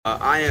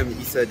I am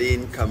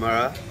Isadine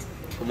Kamara,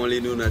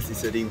 commonly known as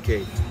Isadine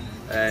K,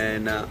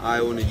 and I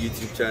own a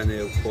YouTube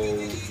channel called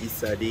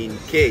Isadine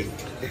K.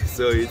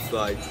 So it's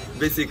like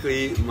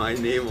basically my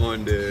name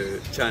on the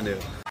channel.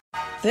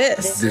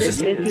 This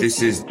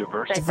is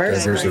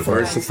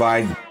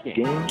Diversified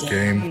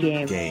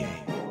Game.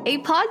 A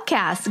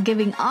podcast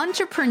giving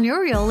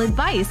entrepreneurial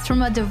advice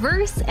from a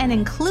diverse and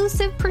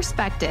inclusive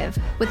perspective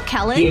with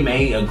Kellen. He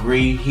may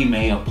agree, he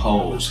may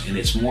oppose, and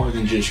it's more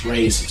than just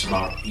race, it's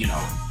about,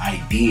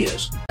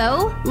 ideas.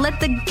 So,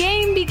 let the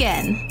game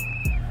begin.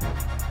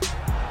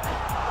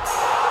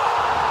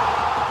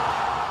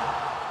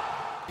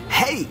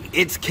 Hey,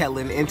 it's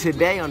Kellen, and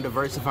today on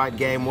Diversified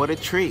Game, what a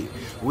treat.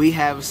 We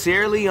have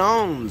Sierra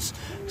Leone's.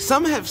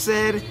 Some have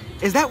said,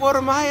 is that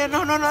Watermaya?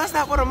 No, that's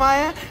not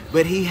Watermaya.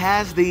 But he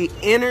has the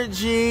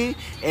energy,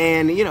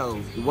 and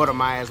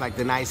Watermaya is like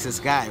the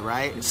nicest guy,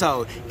 right?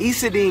 So,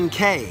 Isadine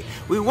K.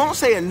 We won't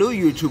say a new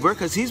YouTuber,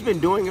 because he's been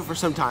doing it for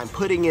some time,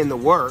 putting in the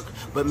work,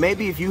 but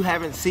maybe if you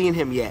haven't seen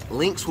him yet,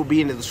 links will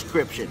be in the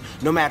description,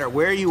 no matter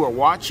where you are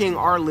watching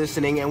or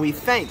listening, and we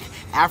thank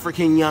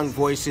African Young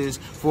Voices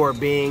for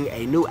being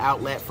a new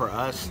outlet for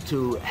us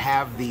to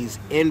have these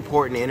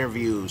important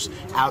interviews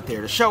out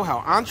there to show how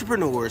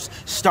entrepreneurs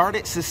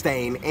started,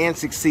 sustained, and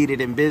succeeded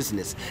in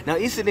business. Now,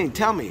 Isadine,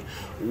 tell me,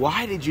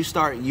 why did you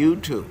start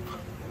YouTube?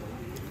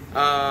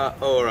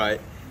 Alright.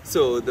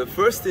 So the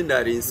first thing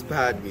that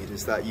inspired me to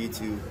start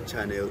YouTube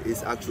channel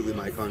is actually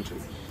my country.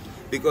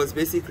 Because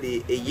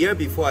basically a year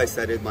before I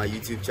started my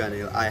YouTube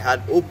channel, I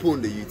had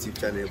opened the YouTube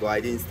channel, but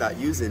I didn't start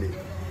using it.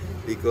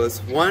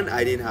 Because one,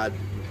 I didn't have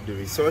the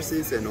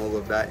resources and all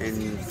of that,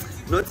 and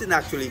nothing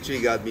actually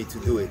triggered me to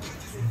do it.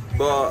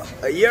 But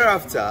a year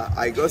after,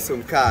 I got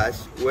some cash,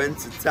 went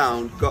to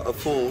town, got a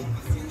phone,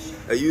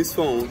 a used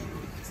phone,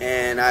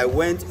 and I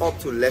went up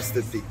to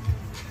Leicester Peak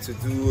to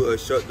do a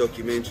short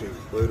documentary.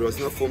 But it was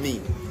not for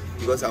me,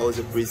 because I was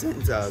a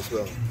presenter as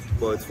well,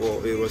 but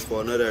it was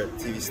for another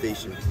TV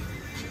station.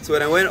 So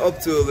when I went up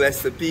to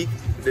Leicester Peak,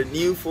 the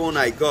new phone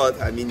I got,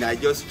 I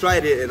just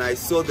tried it and I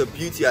saw the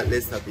beauty at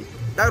Leicester Peak.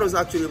 That was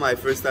actually my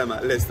first time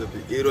at Leicester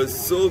Peak. It was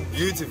so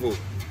beautiful.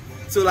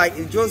 So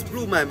it just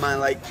blew my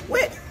mind,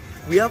 wait,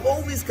 we have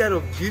all these kind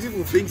of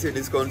beautiful things in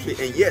this country,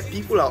 and yet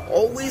people are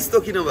always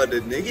talking about the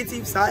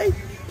negative side.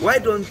 Why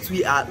don't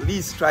we at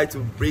least try to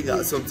bring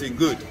out something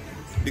good?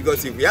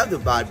 Because if we have the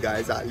bad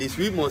guys, at least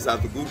we must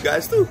have the good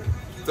guys too,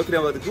 talking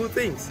about the good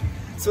things.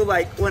 So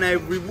when I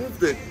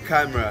removed the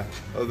camera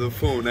of the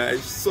phone, I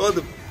saw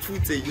the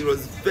footage. It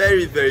was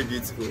very, very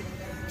beautiful.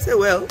 I said,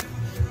 well,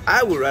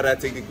 I would rather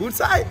take the good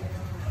side.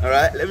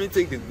 Alright, let me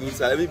take the good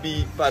side. Let me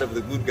be part of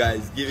the good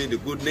guys, giving the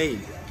good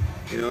name.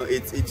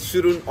 It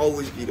shouldn't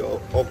always be the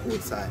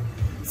awkward side.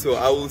 So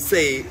I will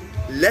say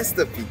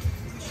Leicester Peak.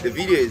 The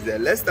video is there.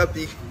 Leicester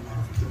Peak,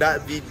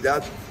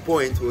 that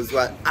point was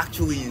what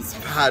actually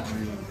inspired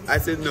me. I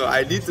said, no,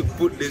 I need to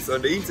put this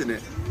on the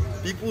internet.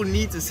 People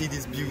need to see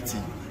this beauty.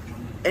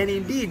 And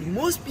indeed,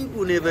 most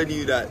people never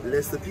knew that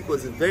Leicester Peak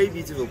was a very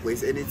beautiful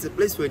place, and it's a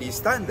place when you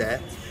stand there,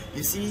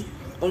 you see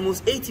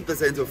almost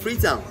 80% of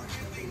Freetown,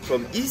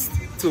 from east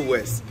to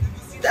west.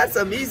 That's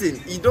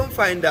amazing. You don't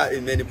find that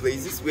in many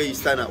places where you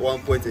stand at one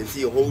point and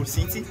see a whole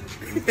city.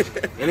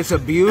 And it's a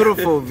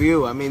beautiful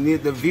view.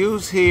 The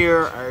views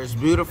here are as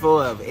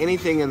beautiful as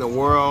anything in the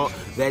world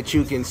that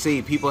you can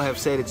see. People have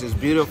said it's as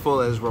beautiful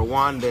as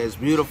Rwanda, as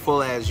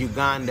beautiful as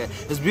Uganda,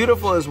 as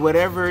beautiful as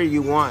whatever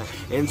you want.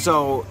 And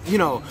so,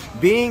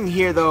 being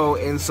here though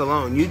in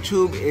Ceylon,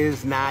 YouTube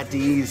is not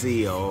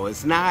easy.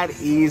 It's not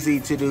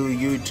easy to do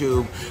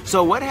YouTube.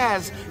 So what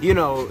has,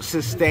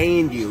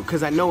 sustained you?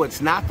 Because I know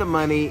it's not the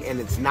money and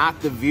it's not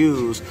the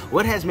views.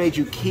 What has made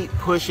you keep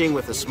pushing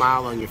with a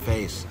smile on your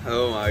face?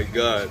 Oh my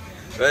God.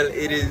 Well,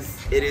 it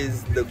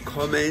is the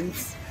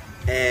comments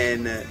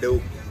and the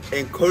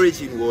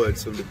encouraging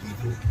words from the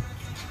people.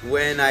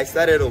 When I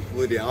started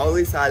uploading, I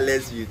always had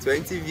less views,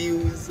 20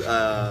 views,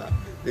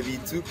 maybe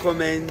 2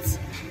 comments.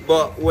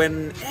 But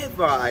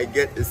whenever I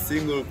get a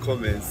single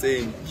comment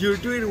saying, you're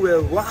doing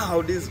well,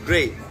 wow, this is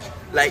great,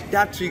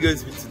 that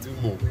triggers me to do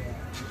more.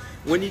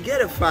 When you get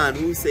a fan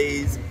who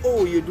says,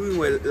 oh, you're doing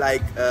well,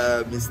 like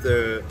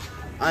Mr.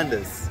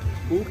 Anders,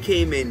 who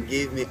came and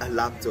gave me a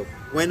laptop.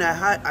 When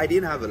I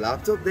didn't have a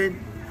laptop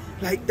then,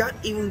 that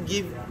even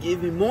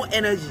gave me more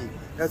energy.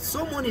 That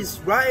someone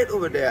is right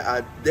over there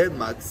at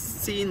Denmark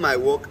seeing my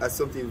work as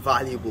something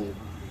valuable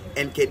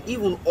and can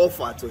even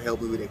offer to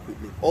help me with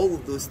equipment. All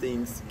of those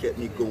things kept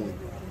me going.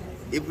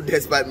 Even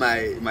despite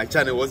my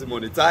channel wasn't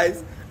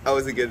monetized, I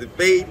wasn't getting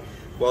paid,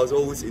 but I was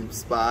always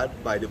inspired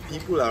by the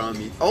people around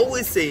me,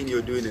 always saying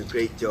you're doing a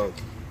great job.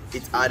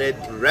 It added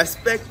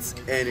respect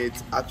and it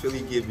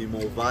actually gave me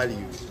more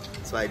value.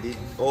 So I did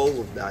all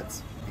of that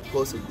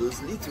because of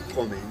those little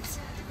comments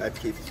that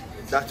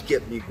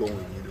kept me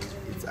going.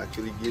 It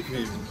actually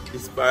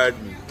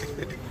inspired me.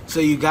 So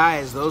you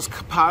guys, those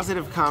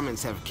positive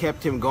comments have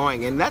kept him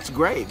going, and that's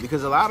great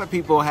because a lot of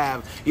people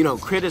have,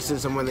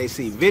 criticism when they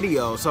see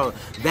video. So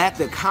that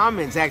the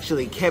comments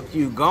actually kept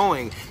you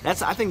going.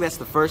 I think that's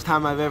the first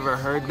time I've ever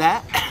heard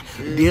that.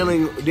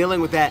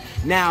 Dealing with that.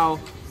 Now,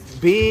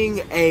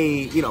 being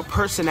a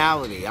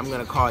personality, I'm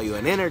gonna call you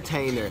an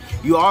entertainer,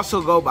 you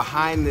also go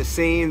behind the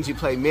scenes, you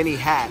play many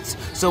hats.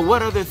 So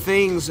what other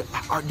things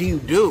do you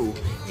do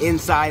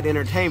inside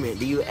entertainment?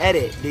 Do you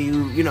edit? Do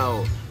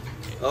you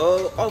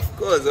Oh, of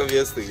course,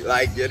 obviously.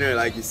 Like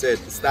you said,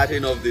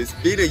 starting off this,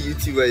 being a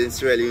YouTuber in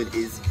Sierra Leone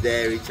is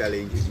very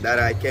challenging. That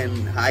I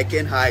can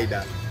hide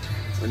that.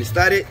 When you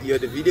started, you're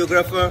the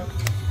videographer,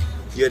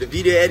 you're the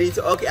video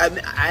editor. Okay,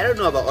 I don't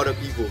know about other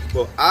people,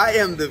 but I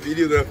am the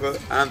videographer,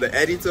 I'm the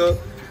editor,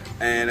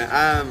 and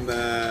I'm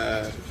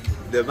the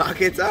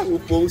marketer who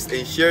posts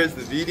and shares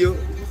the video.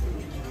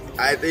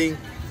 I think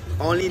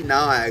only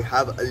now I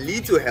have a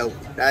little help,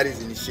 that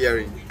is in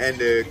sharing, and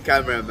the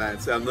cameraman.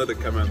 So I'm not a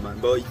cameraman,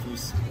 but if you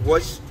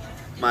watch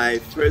my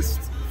first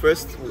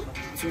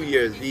 2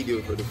 years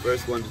video, for the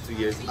first 1 to 2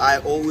 years, I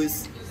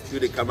always do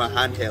the camera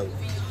handheld.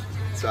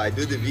 So I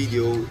do the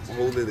video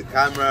holding the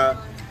camera,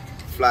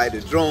 fly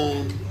the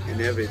drone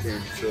and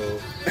everything. So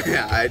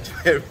I do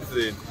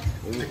everything.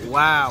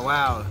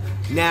 Wow.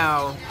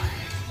 Now,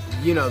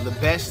 the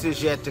best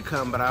is yet to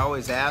come, but I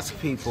always ask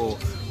people,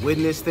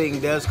 when this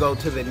thing does go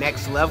to the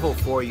next level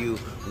for you,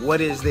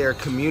 what is their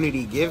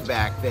community give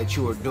back that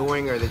you are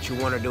doing or that you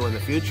want to do in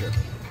the future?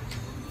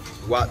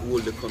 What will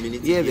the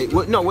community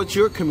what's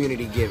your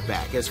community give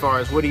back? As far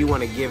as what do you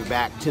want to give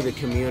back to the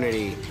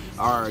community?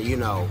 Or,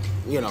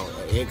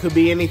 it could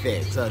be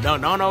anything. So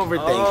don't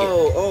overthink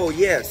it. Oh,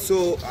 yeah.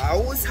 So I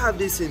always have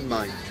this in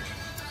mind.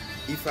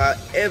 If I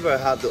ever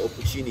have the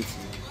opportunity,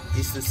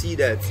 is to see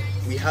that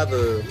we have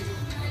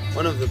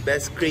one of the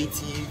best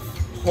creative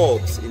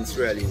hubs in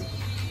Sierra Leone.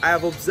 I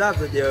have observed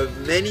that there are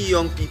many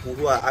young people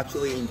who are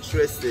actually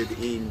interested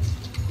in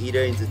either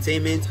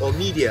entertainment or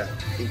media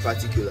in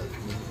particular.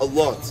 A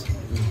lot.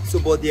 So,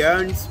 but there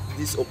aren't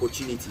these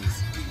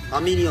opportunities. How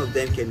many of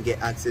them can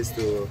get access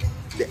to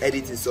the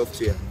editing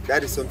software?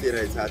 That is something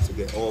that is hard to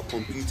get, or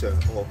computer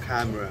or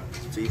camera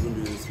to even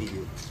do this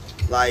video.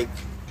 Like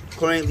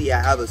currently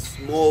I have a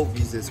small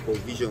business called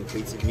Vision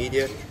Creative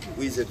Media,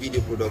 which is a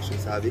video production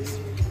service,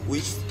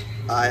 which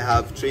I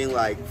have trained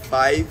like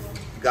 5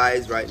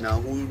 guys right now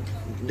who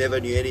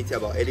never knew anything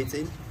about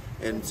editing,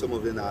 and some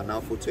of them are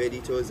now photo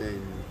editors and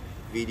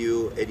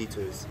video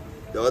editors.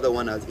 The other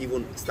one has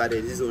even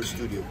started his own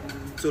studio.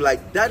 So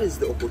like that is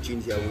the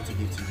opportunity I want to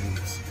give to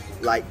youths.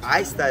 Like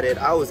I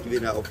was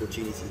given that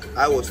opportunity.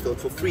 I was taught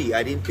for free.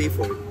 I didn't pay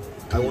for it.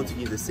 I want to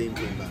give the same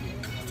thing back.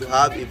 To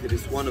have, if it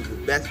is one of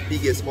the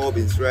biggest hubs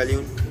in Sierra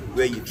Leone,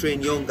 where you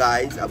train young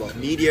guys about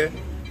media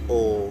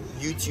or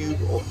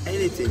YouTube or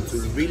anything, to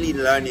really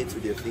learn it to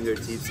their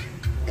fingertips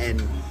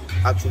and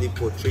actually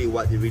portray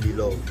what they really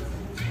love.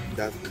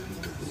 That's the thing.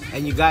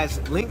 And you guys,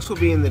 links will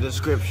be in the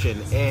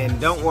description, and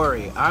don't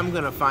worry, I'm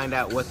gonna find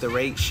out what the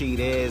rate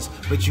sheet is,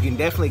 but you can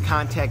definitely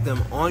contact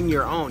them on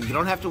your own. You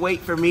don't have to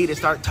wait for me to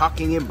start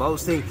talking and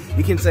boasting.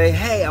 You can say,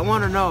 hey, I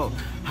wanna know,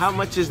 how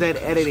much is that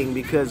editing?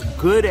 Because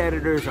good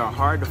editors are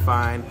hard to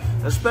find,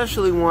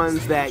 especially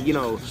ones that,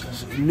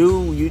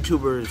 new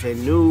YouTubers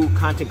and new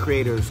content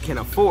creators can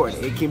afford.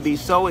 It can be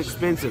so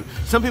expensive.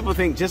 Some people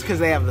think just because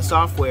they have the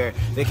software,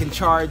 they can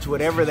charge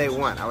whatever they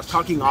want. I was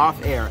talking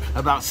off air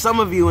about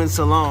some of you in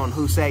Salone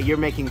who say you're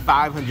making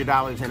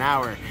 $500 an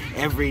hour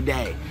every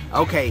day.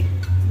 Okay,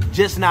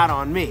 just not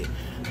on me.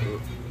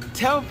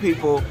 Tell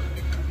people,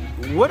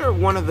 what are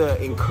one of the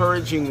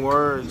encouraging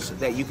words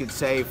that you could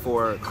say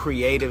for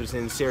creatives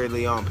in Sierra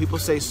Leone? People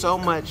say so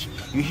much,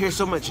 you hear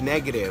so much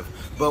negative,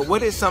 but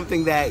what is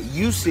something that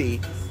you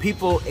see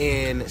people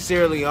in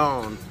Sierra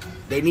Leone,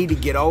 they need to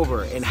get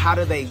over, and how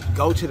do they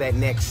go to that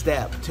next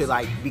step to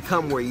like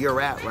become where you're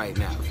at right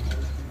now?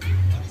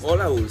 All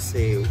I will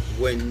say,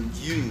 when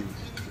you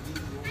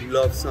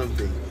love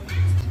something,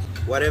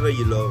 whatever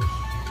you love,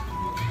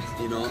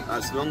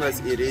 as long as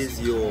it is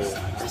your,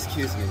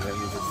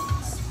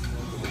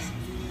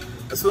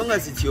 as long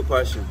as it's your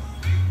passion,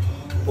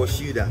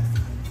 pursue that.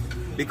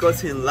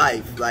 Because in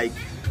life, like,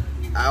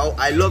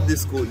 I love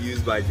this quote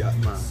used by Jack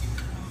Ma.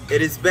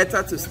 It is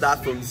better to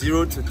start from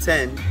 0 to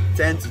 10,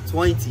 10 to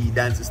 20,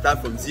 than to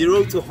start from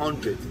 0 to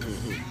 100.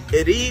 Mm-hmm.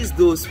 It is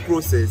those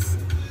process,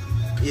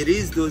 it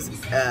is those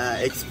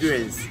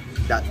experience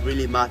that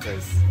really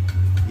matters.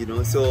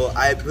 So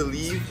I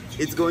believe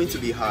it's going to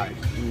be hard,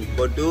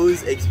 but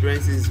those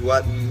experiences is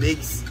what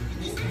makes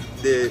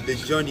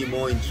the journey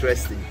more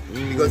interesting.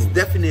 Because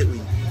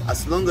definitely,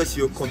 as long as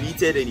you're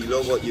committed and you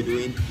love what you're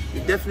doing,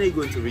 you're definitely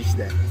going to reach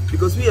there.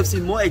 Because we have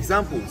seen more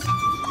examples,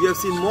 we have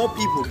seen more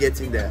people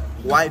getting there.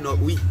 Why not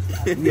we?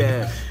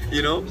 Yeah.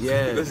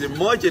 Yeah. Because there are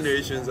more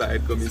generations that are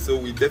coming, so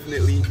we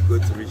definitely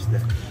going to reach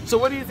there. So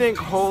what do you think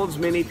holds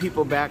many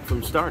people back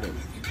from starting?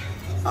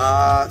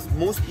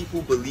 Most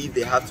people believe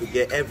they have to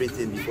get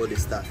everything before they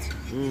start.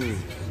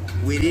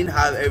 We didn't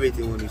have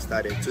everything when we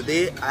started.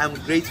 Today, I am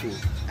grateful.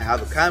 I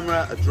have a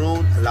camera, a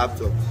drone, a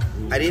laptop.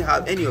 I didn't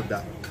have any of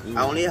that.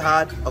 I only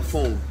had a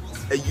phone,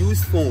 a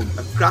used phone,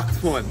 a cracked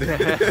phone.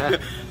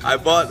 I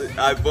bought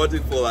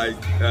it for like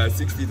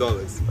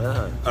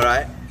 $60. All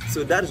right.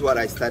 So that is what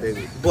I started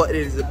with. But it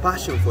is a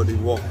passion for the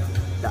work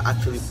that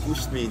actually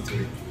pushed me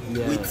into it.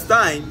 Yeah. With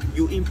time,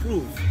 you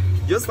improve.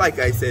 just like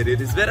I said,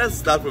 it is better to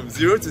start from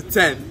 0 to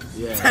 10,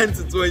 10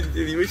 to 20,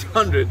 you reach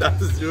 100. That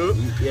is 0 to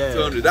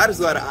 100. That is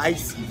what I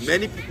see.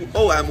 Many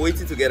people, I'm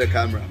waiting to get a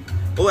camera.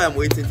 I'm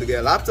waiting to get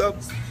a laptop.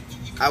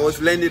 I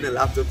was lending a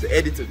laptop to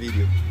edit a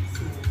video.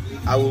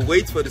 I will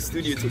wait for the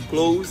studio to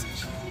close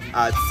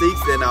at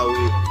 6,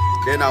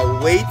 then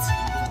I'll wait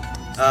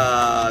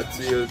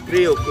till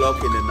 3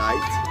 o'clock in the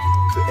night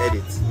to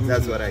edit.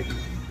 That's what I do.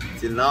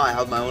 Till now I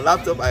have my own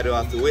laptop. I don't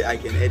have to wait. I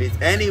can edit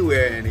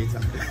anywhere,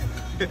 anytime.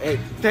 Hey,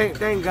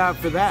 thank God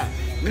for that.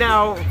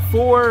 Now,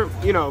 for,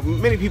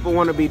 many people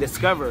want to be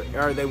discovered,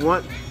 or they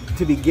want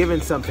to be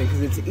given something,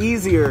 because it's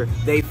easier,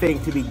 they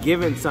think, to be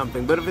given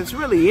something. But if it's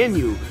really in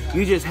you,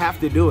 you just have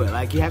to do it.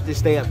 Like, you have to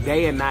stay up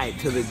day and night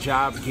till the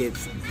job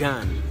gets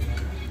done.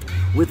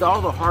 With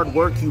all the hard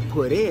work you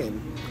put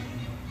in,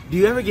 do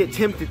you ever get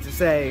tempted to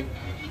say,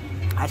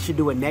 I should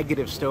do a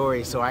negative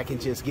story so I can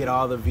just get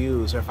all the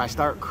views? Or if I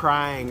start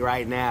crying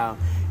right now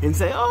and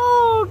say,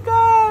 oh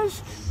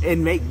gosh,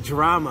 and make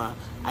drama,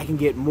 I can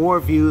get more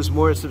views,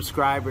 more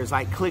subscribers,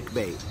 like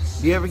clickbait.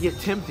 Do you ever get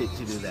tempted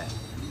to do that?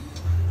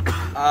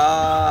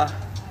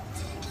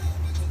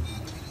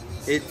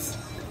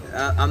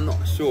 I'm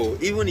not sure.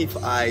 Even if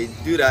I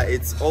do that,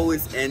 it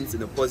always ends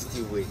in a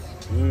positive way.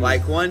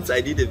 Like once I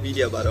did a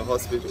video about a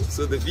hospital.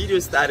 So the video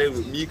started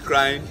with me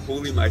crying,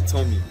 holding my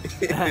tummy.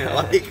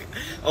 Like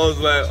I was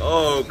like,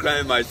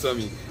 crying my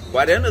tummy.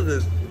 By the end of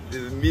the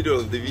middle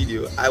of the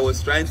video, I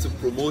was trying to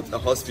promote a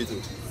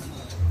hospital.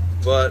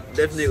 But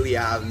definitely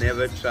I have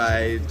never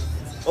tried.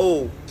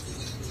 No.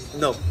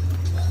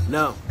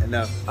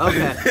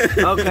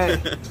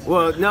 Okay.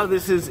 Well, no,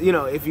 this is,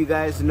 if you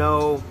guys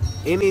know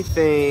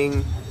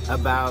anything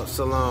about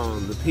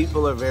Salone, the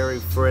people are very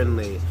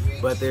friendly.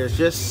 But there's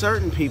just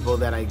certain people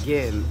that,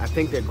 again, I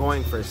think they're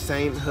going for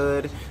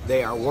sainthood.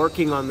 They are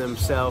working on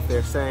themselves.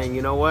 They're saying,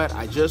 you know what,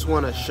 I just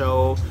want to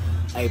show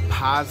a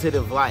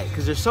positive light.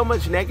 Because there's so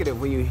much negative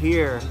when you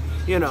hear,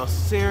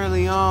 Sierra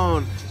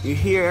Leone. You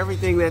hear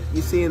everything that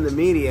you see in the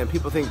media, and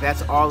people think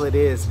that's all it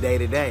is day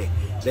to day.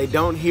 They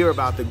don't hear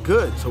about the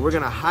good. So we're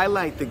going to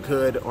highlight the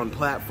good on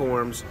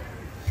platforms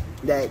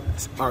that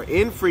are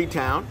in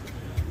Freetown,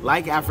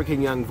 like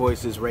African Young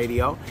Voices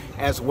Radio,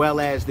 as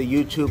well as the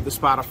YouTube, the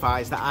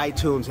Spotifys, the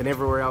iTunes, and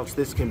everywhere else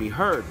this can be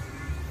heard.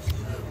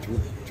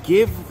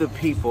 Give the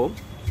people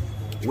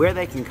where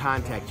they can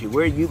contact you,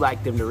 where you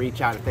like them to reach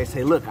out. If they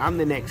say, look, I'm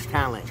the next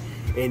talent,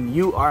 and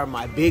you are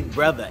my big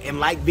brother, and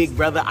like Big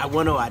Brother, I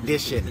want to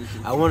audition.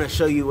 I want to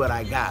show you what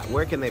I got.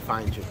 Where can they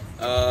find you?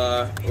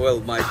 Well,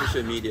 my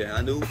social media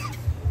handle.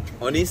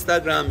 On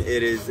Instagram,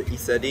 it is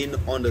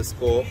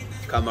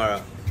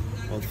Isadine_Camara.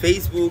 On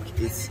Facebook,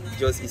 it's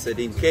just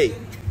Isadine K.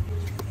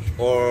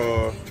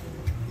 Or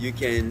you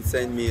can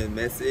send me a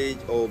message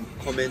or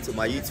comment on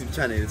my YouTube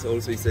channel. It's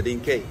also Isadine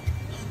K.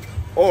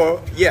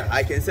 Or,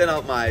 I can send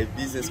out my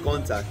business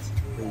contact,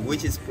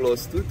 which is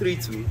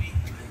 +232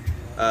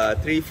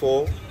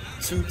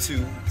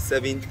 3422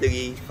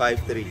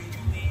 7353.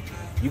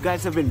 You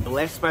guys have been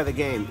blessed by the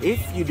game.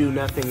 If you do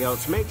nothing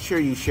else, make sure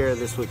you share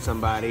this with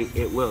somebody.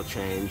 It will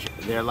change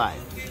their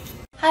life.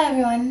 Hi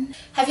everyone.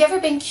 Have you ever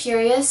been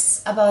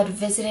curious about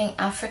visiting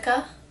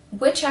Africa?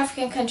 Which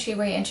African country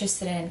were you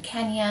interested in?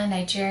 Kenya,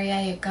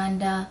 Nigeria,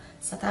 Uganda,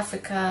 South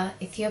Africa,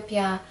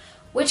 Ethiopia?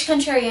 Which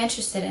country are you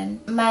interested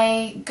in?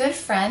 My good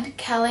friend,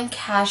 Kellen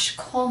Cash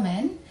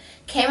Coleman,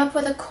 came up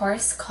with a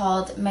course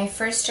called My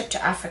First Trip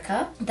to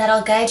Africa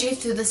that'll guide you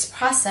through this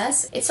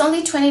process. It's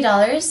only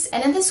 $20,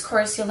 and in this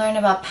course you'll learn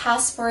about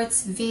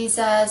passports,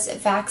 visas,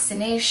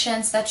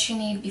 vaccinations that you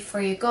need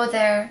before you go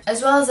there,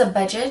 as well as a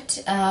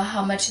budget,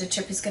 how much the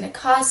trip is going to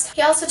cost.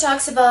 He also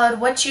talks about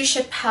what you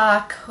should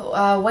pack,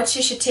 what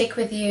you should take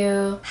with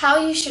you, how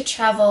you should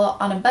travel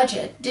on a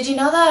budget. Did you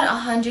know that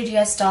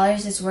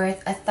 $100 is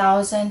worth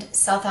 1,000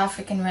 South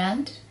African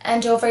rand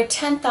and over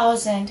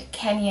 10,000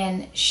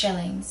 Kenyan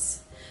shillings?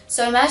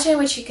 So imagine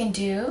what you can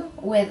do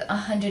with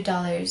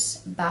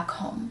 $100 back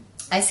home.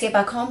 I say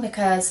back home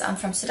because I'm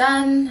from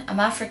Sudan, I'm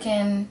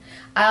African,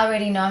 I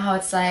already know how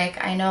it's like.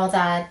 I know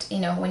that,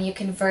 when you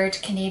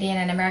convert Canadian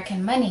and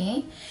American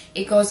money,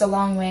 it goes a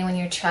long way when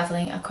you're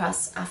traveling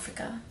across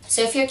Africa.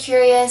 So if you're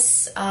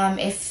curious,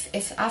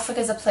 if Africa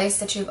is a place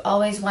that you've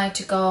always wanted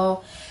to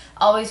go,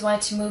 always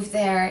wanted to move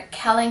there,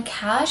 Kellen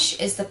Cash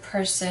is the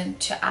person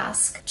to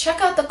ask.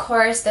 Check out the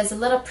course. There's a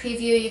little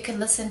preview you can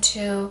listen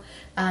to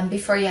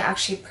before you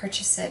actually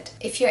purchase it.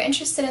 If you're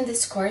interested in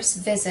this course,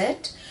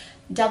 visit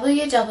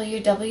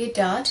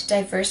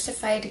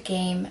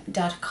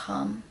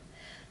www.diversifiedgame.com.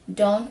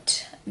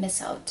 Don't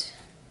miss out.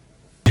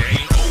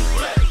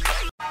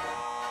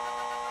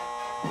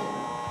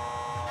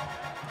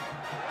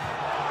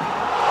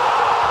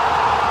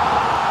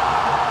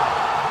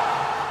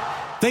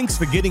 Thanks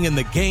for getting in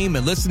the game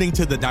and listening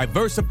to the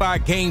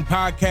Diversified Game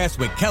podcast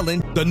with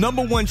Kellen, the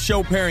 #1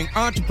 show pairing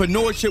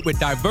entrepreneurship with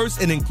diverse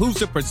and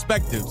inclusive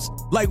perspectives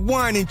like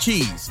wine and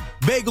cheese,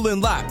 bagel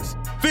and lox,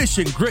 fish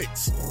and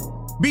grits.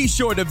 Be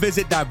sure to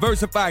visit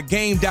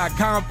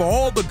diversifiedgame.com for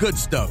all the good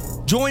stuff.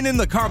 Join in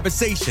the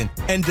conversation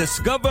and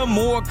discover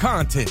more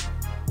content.